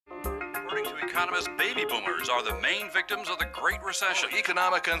According to economists, baby boomers are the main victims of the Great Recession.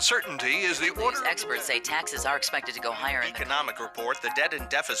 Economic uncertainty is the order. These experts say taxes are expected to go higher. Economic report, the debt and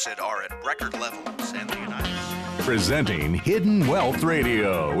deficit are at record levels in the United States. Presenting Hidden Wealth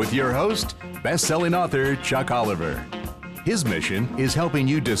Radio with your host, best-selling author Chuck Oliver. His mission is helping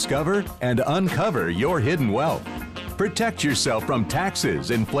you discover and uncover your hidden wealth. Protect yourself from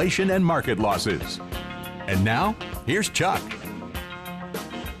taxes, inflation, and market losses. And now, here's Chuck.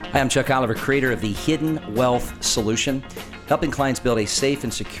 Hi, I'm Chuck Oliver, creator of the Hidden Wealth Solution, helping clients build a safe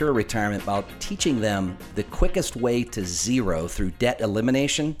and secure retirement while teaching them the quickest way to zero through debt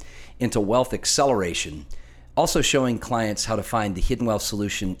elimination into wealth acceleration. Also showing clients how to find the hidden wealth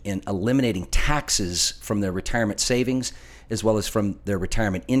solution in eliminating taxes from their retirement savings as well as from their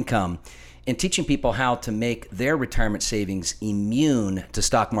retirement income, and teaching people how to make their retirement savings immune to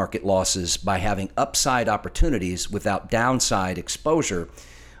stock market losses by having upside opportunities without downside exposure,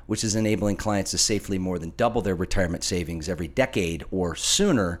 which is enabling clients to safely more than double their retirement savings every decade or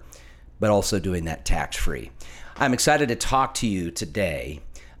sooner, but also doing that tax-free. I'm excited to talk to you today,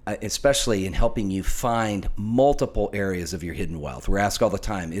 especially in helping you find multiple areas of your hidden wealth. We're asked all the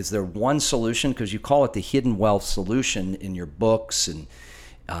time, is there one solution? Because you call it the hidden wealth solution in your books and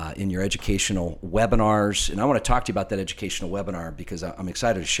in your educational webinars. And I want to talk to you about that educational webinar because I'm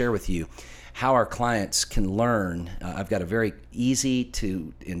excited to share with you how our clients can learn. I've got a very easy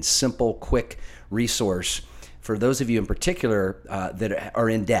to and simple, quick resource for those of you in particular that are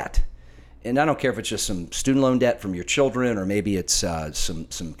in debt. And I don't care if it's just some student loan debt from your children, or maybe it's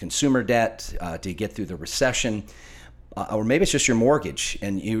some consumer debt to get through the recession, or maybe it's just your mortgage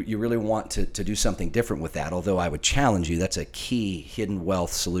and you really want to do something different with that. Although I would challenge you, that's a key hidden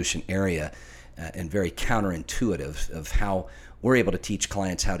wealth solution area and very counterintuitive of how we're able to teach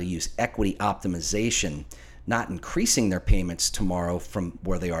clients how to use equity optimization, not increasing their payments tomorrow from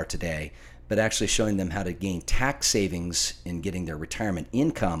where they are today, but actually showing them how to gain tax savings in getting their retirement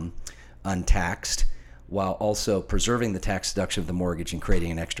income untaxed, while also preserving the tax deduction of the mortgage and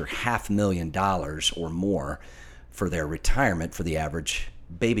creating an extra $500,000 or more for their retirement for the average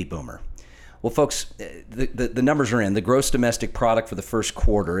baby boomer. Well, folks, the numbers are in. The gross domestic product for the first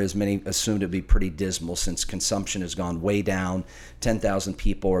quarter, as many assumed, to be pretty dismal since consumption has gone way down. 10,000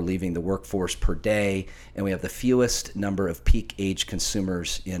 people are leaving the workforce per day, and we have the fewest number of peak age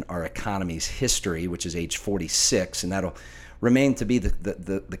consumers in our economy's history, which is age 46, and that'll remain to be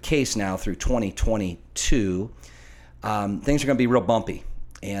the case now through 2022. Things are going to be real bumpy.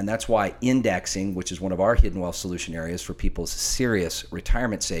 And that's why indexing, which is one of our hidden wealth solution areas for people's serious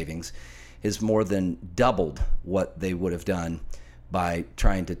retirement savings, has more than doubled what they would have done by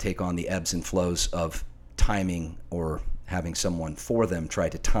trying to take on the ebbs and flows of timing or having someone for them try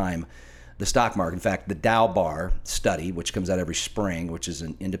to time the stock market. In fact, the Dow Bar study, which comes out every spring, which is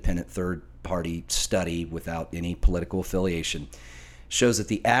an independent third-party study without any political affiliation, shows that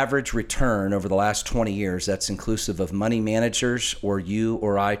the average return over the last 20 years, that's inclusive of money managers or you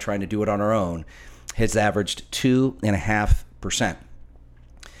or I trying to do it on our own, has averaged 2.5%.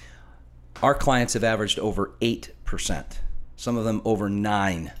 Our clients have averaged over 8%, some of them over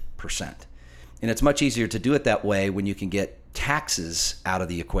 9%. And it's much easier to do it that way when you can get taxes out of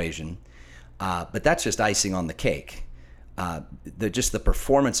the equation, but that's just icing on the cake. Just the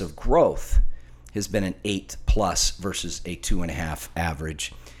performance of growth has been an 8+ versus a 2.5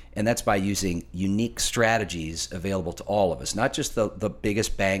 average. And that's by using unique strategies available to all of us, not just the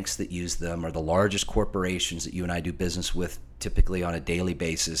biggest banks that use them or the largest corporations that you and I do business with typically on a daily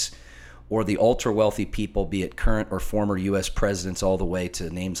basis, or the ultra wealthy people, be it current or former U.S. presidents, all the way to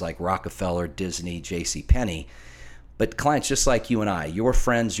names like Rockefeller, Disney, J.C. Penney, but clients just like you and I, your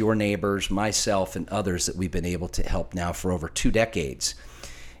friends, your neighbors, myself, and others that we've been able to help now for over 2 decades.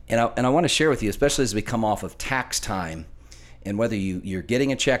 And I want to share with you, especially as we come off of tax time, and whether you're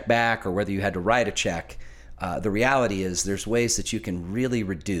getting a check back or whether you had to write a check, the reality is there's ways that you can really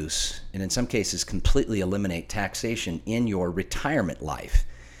reduce, and in some cases completely eliminate taxation in your retirement life.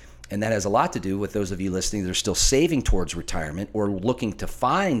 And that has a lot to do with those of you listening that are still saving towards retirement or looking to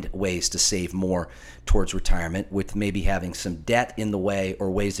find ways to save more towards retirement, with maybe having some debt in the way or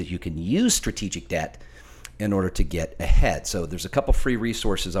ways that you can use strategic debt in order to get ahead. So there's a couple free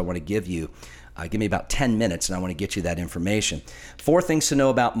resources I want to give you. Give me about 10 minutes and I want to get you that information. 4 things to know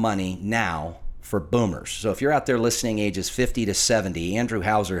about money now for boomers. So if you're out there listening ages 50 to 70, Andrew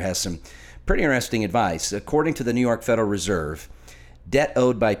Hauser has some pretty interesting advice. According to the New York Federal Reserve, debt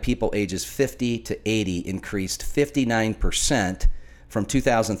owed by people ages 50 to 80 increased 59% from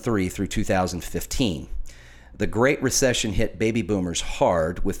 2003 through 2015. The Great Recession hit baby boomers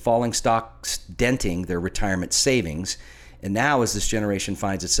hard, with falling stocks denting their retirement savings, And now, as this generation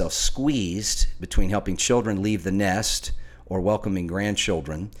finds itself squeezed between helping children leave the nest or welcoming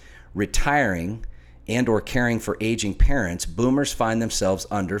grandchildren, retiring, and or caring for aging parents, boomers find themselves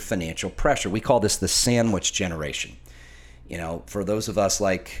under financial pressure. We call this the sandwich generation. You know, for those of us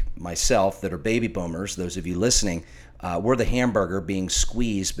like myself that are baby boomers, those of you listening, we're the hamburger being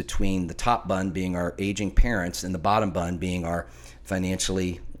squeezed between the top bun being our aging parents and the bottom bun being our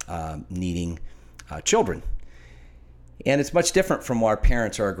financially needing children. And it's much different from our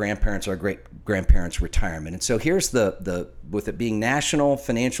parents or our grandparents or our great-grandparents' retirement. And so here's the with it being National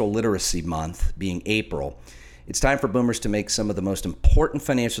Financial Literacy Month, being April, it's time for boomers to make some of the most important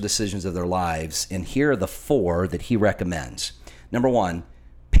financial decisions of their lives. And here are the 4 that he recommends. Number 1,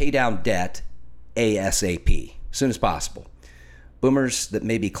 pay down debt ASAP, as soon as possible. Boomers that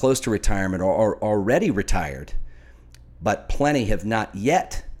may be close to retirement or are already retired, but plenty have not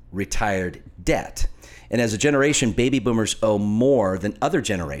yet retired debt. And as a generation, baby boomers owe more than other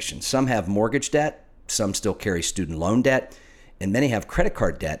generations. Some have mortgage debt, some still carry student loan debt, and many have credit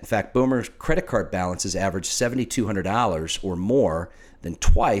card debt. In fact, boomers' credit card balances average $7,200 or more than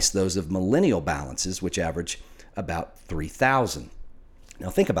twice those of millennial balances, which average about $3,000. Now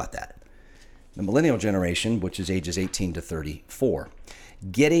think about that. The millennial generation, which is ages 18 to 34,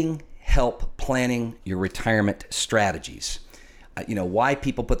 getting help planning your retirement strategies. Why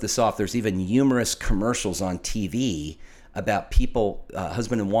people put this off. There's even humorous commercials on TV about people,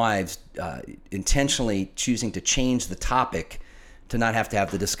 husband and wives, intentionally choosing to change the topic to not have to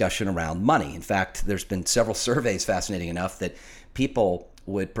have the discussion around money. In fact, there's been several surveys, fascinating enough, that people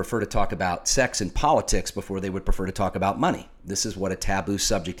would prefer to talk about sex and politics before they would prefer to talk about money. This is what a taboo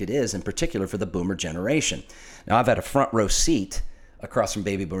subject it is, in particular for the boomer generation. Now, I've had a front row seat across from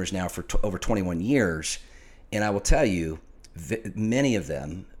baby boomers now for over 21 years, and I will tell you, many of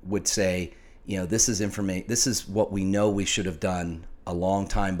them would say, this is information. This is what we know we should have done a long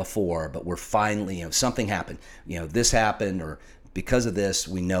time before, but we're finally, something happened. This happened, or because of this,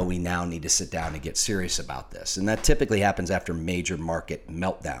 we know we now need to sit down and get serious about this. And that typically happens after major market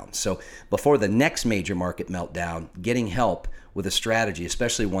meltdowns. So before the next major market meltdown, getting help with a strategy,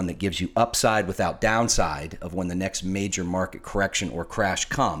 especially one that gives you upside without downside of when the next major market correction or crash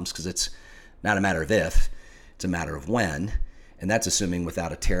comes, because it's not a matter of if, it's a matter of when. And that's assuming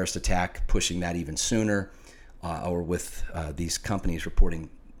without a terrorist attack pushing that even sooner, or with these companies reporting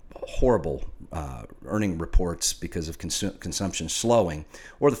horrible earning reports because of consumption slowing,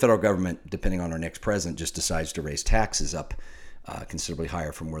 or the federal government, depending on our next president, just decides to raise taxes up considerably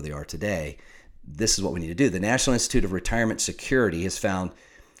higher from where they are today. This is what we need to do. The National Institute of Retirement Security has found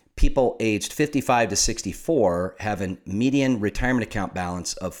people aged 55 to 64 have a median retirement account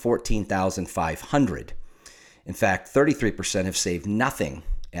balance of $14,500. In fact, 33% have saved nothing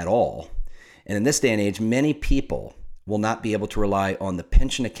at all. And in this day and age, many people will not be able to rely on the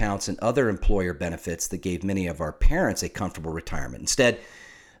pension accounts and other employer benefits that gave many of our parents a comfortable retirement. Instead,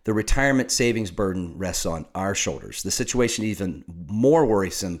 the retirement savings burden rests on our shoulders. The situation is even more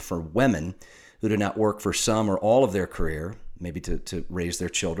worrisome for women who do not work for some or all of their career, maybe to raise their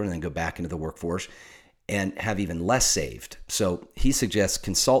children and then go back into the workforce, and have even less saved. So he suggests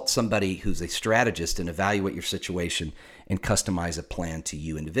consult somebody who's a strategist and evaluate your situation and customize a plan to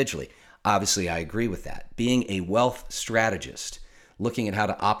you individually. Obviously, I agree with that. Being a wealth strategist, looking at how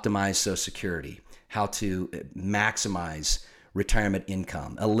to optimize Social Security, how to maximize retirement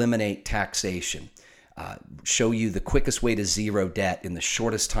income, eliminate taxation, show you the quickest way to zero debt in the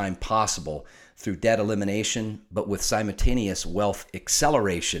shortest time possible through debt elimination, but with simultaneous wealth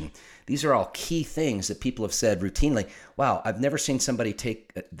acceleration. These are all key things that people have said routinely. Wow, I've never seen somebody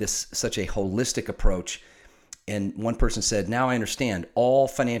take such a holistic approach. And one person said, now I understand all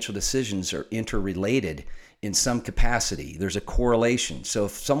financial decisions are interrelated in some capacity. There's a correlation. So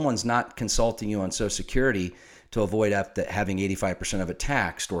if someone's not consulting you on Social Security to avoid having 85% of it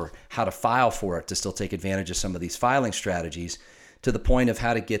taxed, or how to file for it to still take advantage of some of these filing strategies, to the point of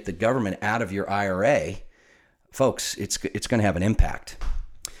how to get the government out of your IRA, folks, it's going to have an impact.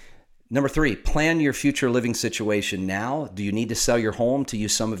 Number 3, plan your future living situation now. Do you need to sell your home to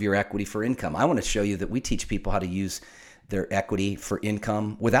use some of your equity for income? I want to show you that we teach people how to use their equity for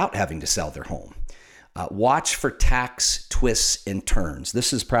income without having to sell their home. Watch for tax twists and turns.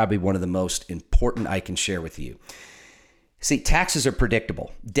 This is probably one of the most important I can share with you. See, taxes are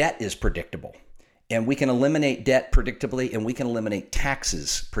predictable. Debt is predictable. And we can eliminate debt predictably, and we can eliminate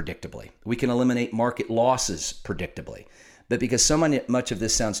taxes predictably. We can eliminate market losses predictably. But because so much of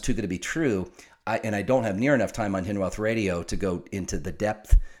this sounds too good to be true, I don't have near enough time on Hidden Wealth Radio to go into the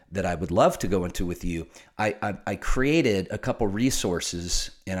depth that I would love to go into with you, I created a couple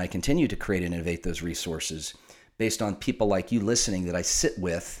resources, and I continue to create and innovate those resources based on people like you listening that I sit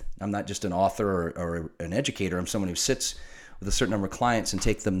with. I'm not just an author or an educator. I'm someone who sits with a certain number of clients and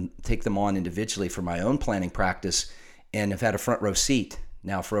take them on individually for my own planning practice, and have had a front row seat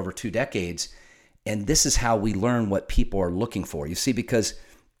now for over 2 decades. And this is how we learn what people are looking for. You see, because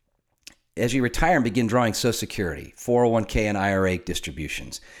as you retire and begin drawing Social Security, 401k, and IRA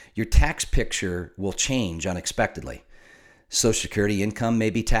distributions, your tax picture will change unexpectedly. Social Security income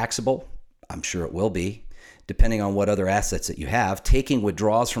may be taxable. I'm sure it will be, depending on what other assets that you have. Taking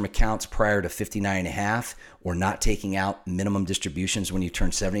withdrawals from accounts prior to 59.5 or not taking out minimum distributions when you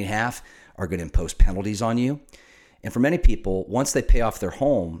turn 70.5 are going to impose penalties on you. And for many people, once they pay off their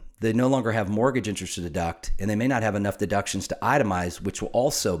home, they no longer have mortgage interest to deduct, and they may not have enough deductions to itemize, which will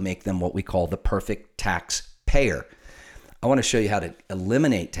also make them what we call the perfect tax payer. I want to show you how to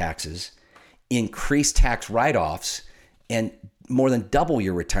eliminate taxes, increase tax write-offs, and more than double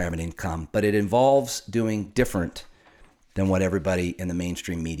your retirement income, but it involves doing different than what everybody in the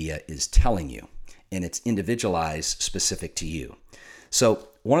mainstream media is telling you, and it's individualized, specific to you. So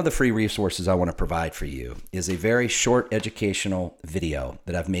one of the free resources I want to provide for you is a very short educational video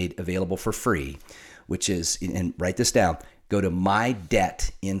that I've made available for free, which is, and write this down, go to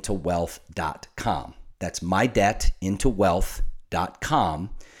mydebtintowealth.com. That's mydebtintowealth.com.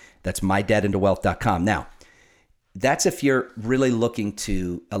 That's mydebtintowealth.com. Now, that's if you're really looking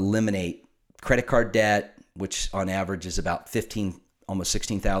to eliminate credit card debt, which on average is about almost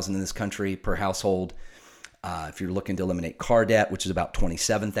 $16,000 in this country per household. If you're looking to eliminate car debt, which is about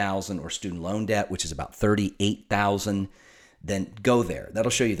 $27,000, or student loan debt, which is about $38,000, then go there. That'll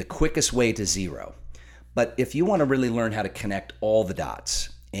show you the quickest way to zero. But if you want to really learn how to connect all the dots,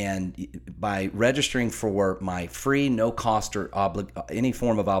 and by registering for my free, no cost or any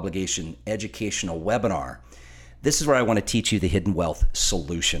form of obligation educational webinar, this is where I want to teach you the hidden wealth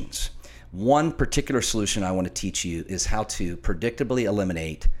solutions. One particular solution I want to teach you is how to predictably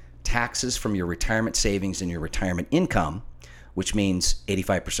eliminate taxes from your retirement savings and your retirement income, which means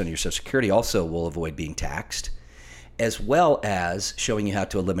 85% of your Social Security also will avoid being taxed, as well as showing you how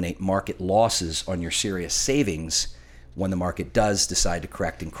to eliminate market losses on your serious savings when the market does decide to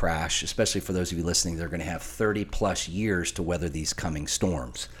correct and crash, especially for those of you listening that are going to have 30 plus years to weather these coming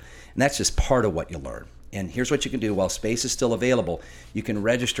storms. And that's just part of what you'll learn. And here's what you can do while space is still available. You can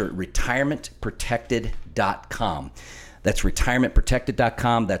register at retirementprotected.com. That's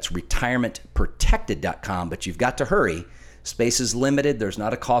retirementprotected.com. That's retirementprotected.com. But you've got to hurry. Space is limited. There's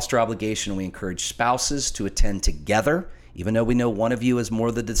not a cost or obligation. We encourage spouses to attend together, even though we know one of you is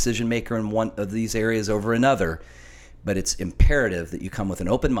more the decision maker in one of these areas over another. But it's imperative that you come with an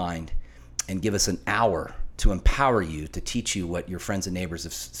open mind and give us an hour to empower you, to teach you what your friends and neighbors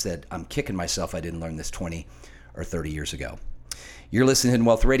have said, I'm kicking myself I didn't learn this 20 or 30 years ago. You're listening to Hidden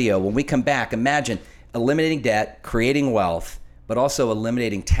Wealth Radio. When we come back, imagine eliminating debt, creating wealth, but also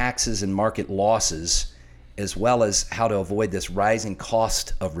eliminating taxes and market losses, as well as how to avoid this rising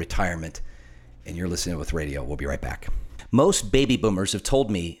cost of retirement. And you're listening with radio. We'll be right back. Most baby boomers have told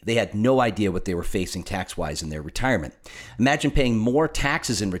me they had no idea what they were facing tax-wise in their retirement. Imagine paying more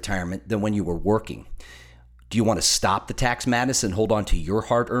taxes in retirement than when you were working. Do you want to stop the tax madness and hold on to your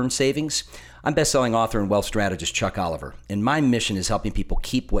hard-earned savings? I'm best-selling author and wealth strategist Chuck Oliver, and my mission is helping people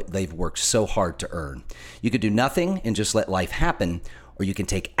keep what they've worked so hard to earn. You could do nothing and just let life happen, or you can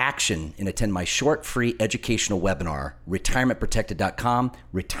take action and attend my short, free educational webinar, retirementprotected.com,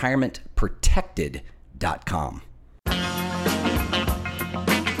 retirementprotected.com.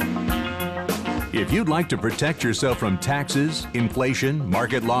 If you'd like to protect yourself from taxes, inflation,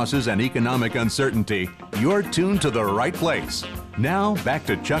 market losses, and economic uncertainty, you're tuned to the right place. Now, back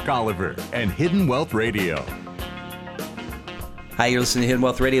to Chuck Oliver and Hidden Wealth Radio. Hi, you're listening to Hidden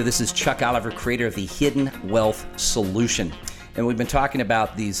Wealth Radio. This is Chuck Oliver, creator of the Hidden Wealth Solution. And we've been talking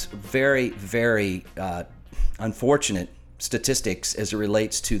about these very, very unfortunate statistics as it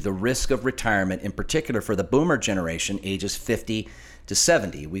relates to the risk of retirement, in particular for the boomer generation, ages 50 to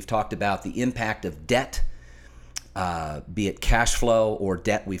 70. We've talked about the impact of debt, be it cash flow or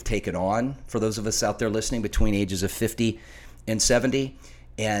debt we've taken on for those of us out there listening between ages of 50 and 70.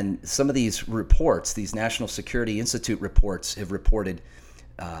 And some of these reports, these National Security Institute reports, have reported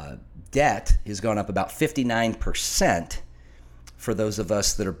debt has gone up about 59% for those of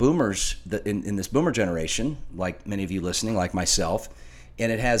us that are boomers in this boomer generation, like many of you listening, like myself.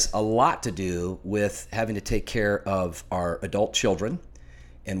 And it has a lot to do with having to take care of our adult children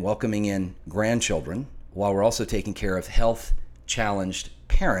and welcoming in grandchildren, while we're also taking care of health-challenged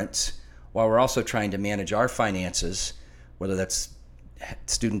parents, while we're also trying to manage our finances, whether that's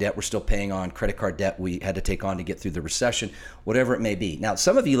student debt we're still paying on, credit card debt we had to take on to get through the recession, whatever it may be. Now,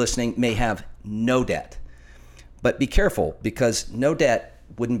 some of you listening may have no debt, But be careful, because no debt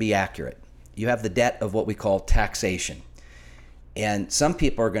wouldn't be accurate. You have the debt of what we call taxation. And some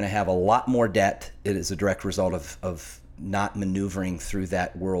people are going to have a lot more debt. It is a direct result of not maneuvering through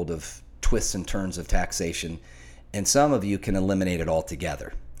that world of twists and turns of taxation. And some of you can eliminate it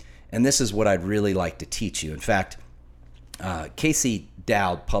altogether. And this is what I'd really like to teach you. In fact, Casey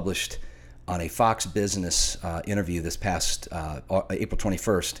Dowd published on a Fox Business interview this past April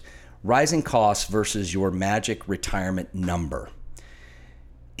 21st, Rising Costs versus Your Magic Retirement Number.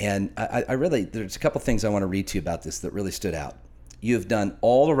 And I really, there's a couple things I want to read to you about this that really stood out. You have done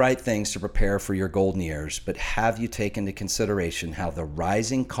all the right things to prepare for your golden years, but have you taken into consideration how the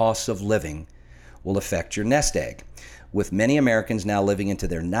rising costs of living will affect your nest egg? With many Americans now living into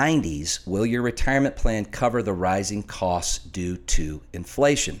their 90s, will your retirement plan cover the rising costs due to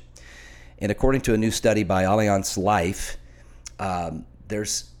inflation? And according to a new study by Allianz Life,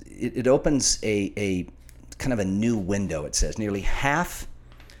 it opens a kind of a new window. It says nearly half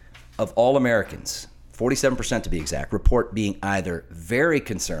of all Americans, 47% to be exact, report being either very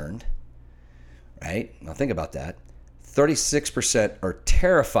concerned, right? Now think about that. 36% are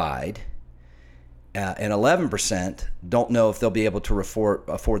terrified, and 11% don't know if they'll be able to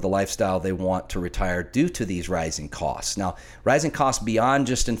afford the lifestyle they want to retire due to these rising costs. Now, rising costs beyond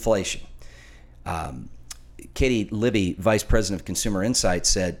just inflation. Katie Libby, Vice President of Consumer Insights,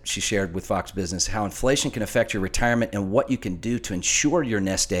 said she shared with Fox Business how inflation can affect your retirement and what you can do to ensure your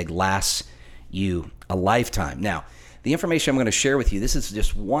nest egg lasts you a lifetime. Now, the information I'm going to share with you, this is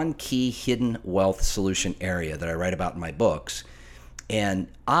just one key hidden wealth solution area that I write about in my books. And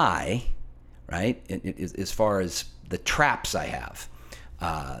as far as the traps I have,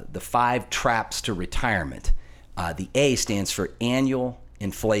 the 5 traps to retirement, the A stands for annual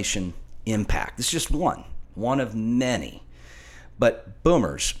inflation impact. This is just one of many. But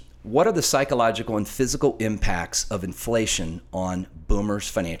boomers, what are the psychological and physical impacts of inflation on boomers'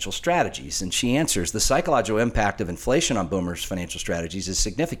 financial strategies? And she answers, the psychological impact of inflation on boomers' financial strategies is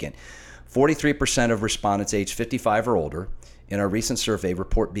significant. 43% of respondents aged 55 or older in our recent survey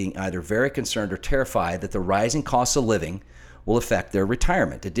report being either very concerned or terrified that the rising costs of living will affect their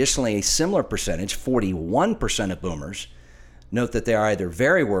retirement. Additionally, a similar percentage, 41% of boomers, note that they are either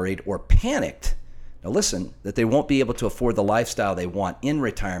very worried or panicked, now listen, that they won't be able to afford the lifestyle they want in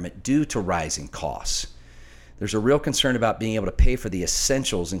retirement due to rising costs. There's a real concern about being able to pay for the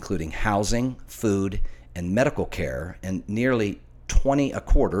essentials, including housing, food, and medical care. And nearly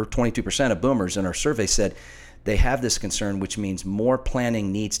 22% of boomers in our survey said they have this concern, which means more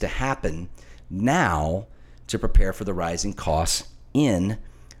planning needs to happen now to prepare for the rising costs in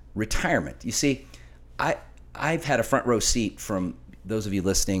retirement. You see, I've had a front row seat from those of you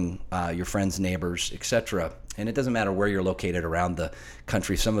listening, your friends, neighbors, etc. And it doesn't matter where you're located around the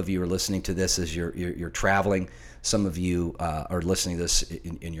country. Some of you are listening to this as you're traveling. Some of you are listening to this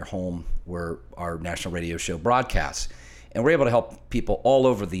in your home where our national radio show broadcasts. And we're able to help people all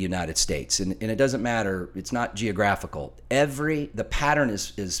over the United States. And it doesn't matter. It's not geographical. The pattern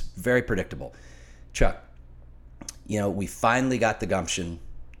is very predictable. Chuck, we finally got the gumption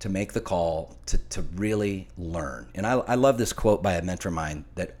to make the call to really learn. And I love this quote by a mentor of mine,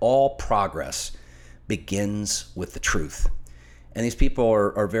 that all progress begins with the truth. And these people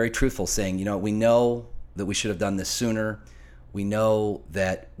are very truthful, saying, we know that we should have done this sooner. We know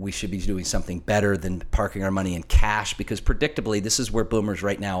that we should be doing something better than parking our money in cash, because predictably, this is where boomers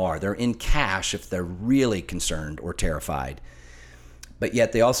right now are. They're in cash if they're really concerned or terrified. But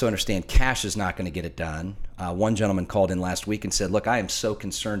yet they also understand cash is not going to get it done. One gentleman called in last week and said, look, I am so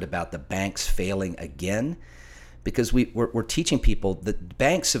concerned about the banks failing again, because we're teaching people that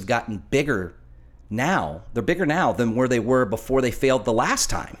banks have gotten bigger now. They're bigger now than where they were before they failed the last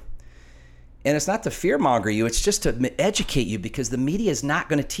time. And it's not to fearmonger you, it's just to educate you, because the media is not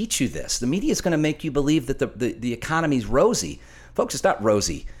going to teach you this. The media is going to make you believe that the economy's rosy. Folks, it's not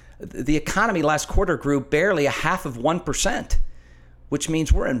rosy. The economy last quarter grew barely 0.5%, which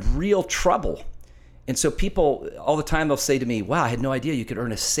means we're in real trouble. And so people all the time, they'll say to me, wow, I had no idea you could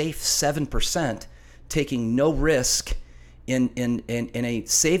earn a safe 7% taking no risk in a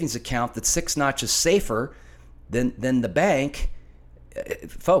savings account that's 6 notches safer than the bank.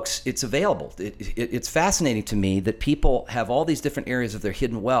 Folks, it's available. It's fascinating to me that people have all these different areas of their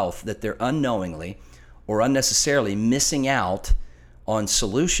hidden wealth that they're unknowingly or unnecessarily missing out on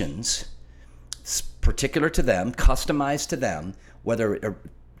solutions particular to them, customized to them, whether it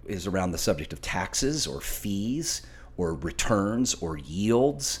is around the subject of taxes or fees or returns or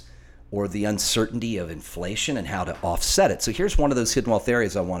yields or the uncertainty of inflation and how to offset it. So here's one of those hidden wealth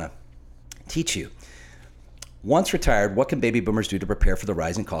areas I want to teach you. Once retired, what can baby boomers do to prepare for the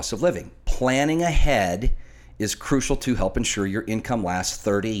rising cost of living? Planning ahead is crucial to help ensure your income lasts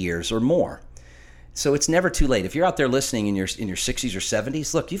 30 years or more. So it's never too late. If you're out there listening in your 60s or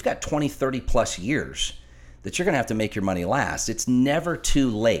 70s, look, you've got 20, 30 plus years that you're going to have to make your money last. It's never too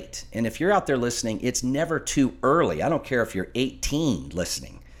late. And if you're out there listening, it's never too early. I don't care if you're 18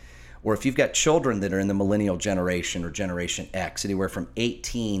 listening or if you've got children that are in the millennial generation or Generation X, anywhere from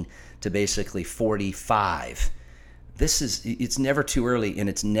 18 to basically 45. It's never too early and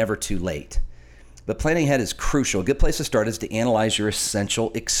it's never too late. But planning ahead is crucial. A good place to start is to analyze your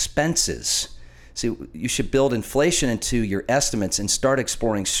essential expenses. See, you should build inflation into your estimates and start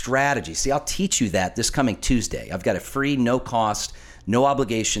exploring strategies. See, I'll teach you that this coming Tuesday. I've got a free, no cost, no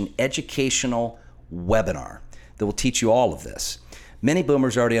obligation educational webinar that will teach you all of this. Many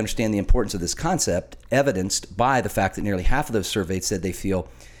boomers already understand the importance of this concept, evidenced by the fact that nearly half of those surveyed said they feel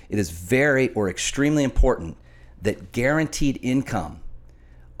it is very or extremely important that guaranteed income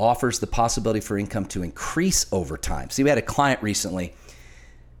offers the possibility for income to increase over time. See, we had a client recently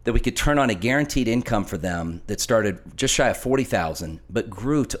that we could turn on a guaranteed income for them that started just shy of $40,000, but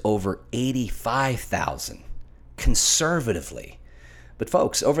grew to over $85,000 conservatively. But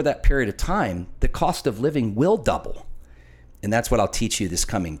folks, over that period of time, the cost of living will double. And that's what I'll teach you this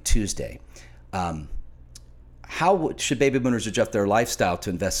coming Tuesday. How should baby boomers adjust their lifestyle to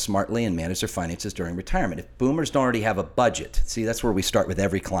invest smartly and manage their finances during retirement? If boomers don't already have a budget, see, that's where we start with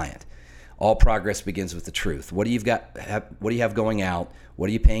every client. All progress begins with the truth. What do you have going out? What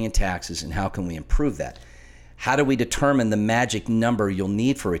are you paying in taxes? And how can we improve that? How do we determine the magic number you'll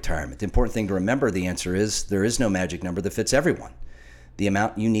need for retirement? The important thing to remember, the answer is there is no magic number that fits everyone. The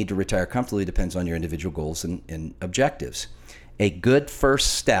amount you need to retire comfortably depends on your individual goals and objectives. A good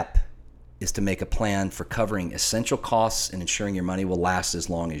first step is to make a plan for covering essential costs and ensuring your money will last as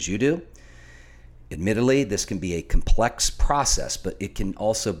long as you do. Admittedly, this can be a complex process, but it can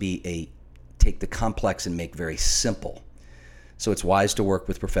also be take the complex and make very simple. So it's wise to work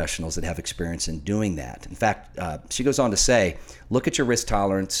with professionals that have experience in doing that. In fact, she goes on to say, look at your risk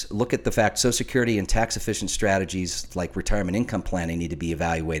tolerance, look at the fact Social Security and tax-efficient strategies like retirement income planning need to be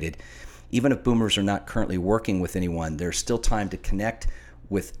evaluated. Even if boomers are not currently working with anyone, there's still time to connect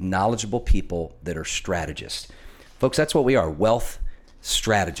with knowledgeable people that are strategists. Folks, that's what we are, wealth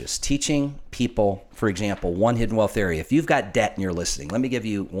strategists, teaching people, for example, one hidden wealth area. If you've got debt and you're listening, let me give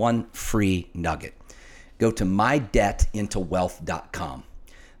you one free nugget. Go to mydebtintowealth.com.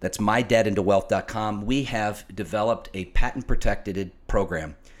 That's mydebtintowealth.com. We have developed a patent-protected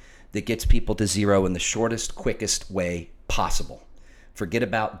program that gets people to zero in the shortest, quickest way possible. Forget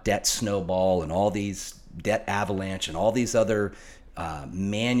about debt snowball and all these debt avalanche and all these other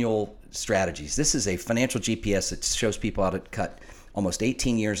manual strategies. This is a financial GPS that shows people how to cut almost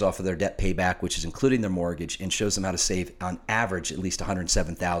 18 years off of their debt payback, which is including their mortgage, and shows them how to save on average at least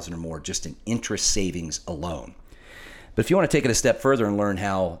 $107,000 or more just in interest savings alone. But if you want to take it a step further and learn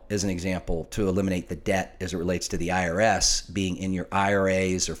how, as an example, to eliminate the debt as it relates to the IRS being in your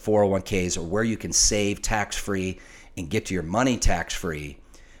IRAs or 401ks, or where you can save tax-free and get to your money tax-free,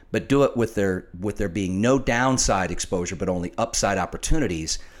 but do it with there being no downside exposure but only upside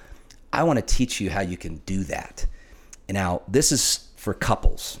opportunities, I want to teach you how you can do that. Now, this is for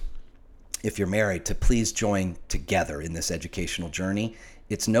couples. If you're married, to please join together in this educational journey.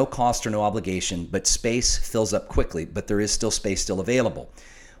 It's no cost or no obligation, but space fills up quickly, but there is still space still available.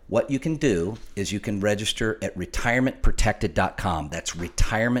 What you can do is you can register at retirementprotected.com. That's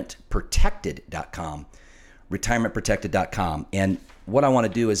retirementprotected.com. retirementprotected.com. And what I want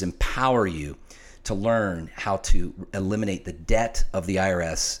to do is empower you to learn how to eliminate the debt of the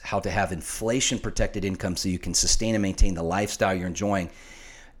IRS, how to have inflation-protected income so you can sustain and maintain the lifestyle you're enjoying.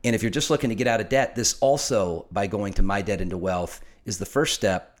 And if you're just looking to get out of debt, this also, by going to My Debt into Wealth, is the first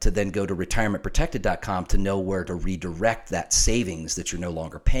step to then go to retirementprotected.com to know where to redirect that savings that you're no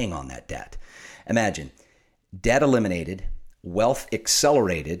longer paying on that debt. Imagine, debt eliminated, wealth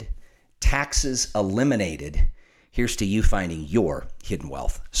accelerated, taxes eliminated. Here's to you finding your hidden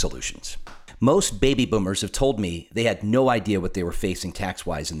wealth solutions. Most baby boomers have told me they had no idea what they were facing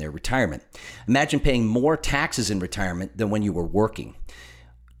tax-wise in their retirement. Imagine paying more taxes in retirement than when you were working.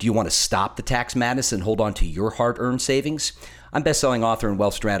 Do you want to stop the tax madness and hold on to your hard-earned savings? I'm best-selling author and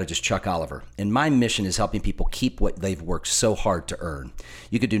wealth strategist Chuck Oliver, and my mission is helping people keep what they've worked so hard to earn.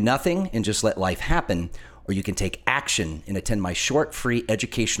 You could do nothing and just let life happen, or you can take action and attend my short, free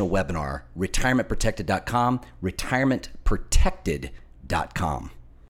educational webinar, retirementprotected.com, retirementprotected.com.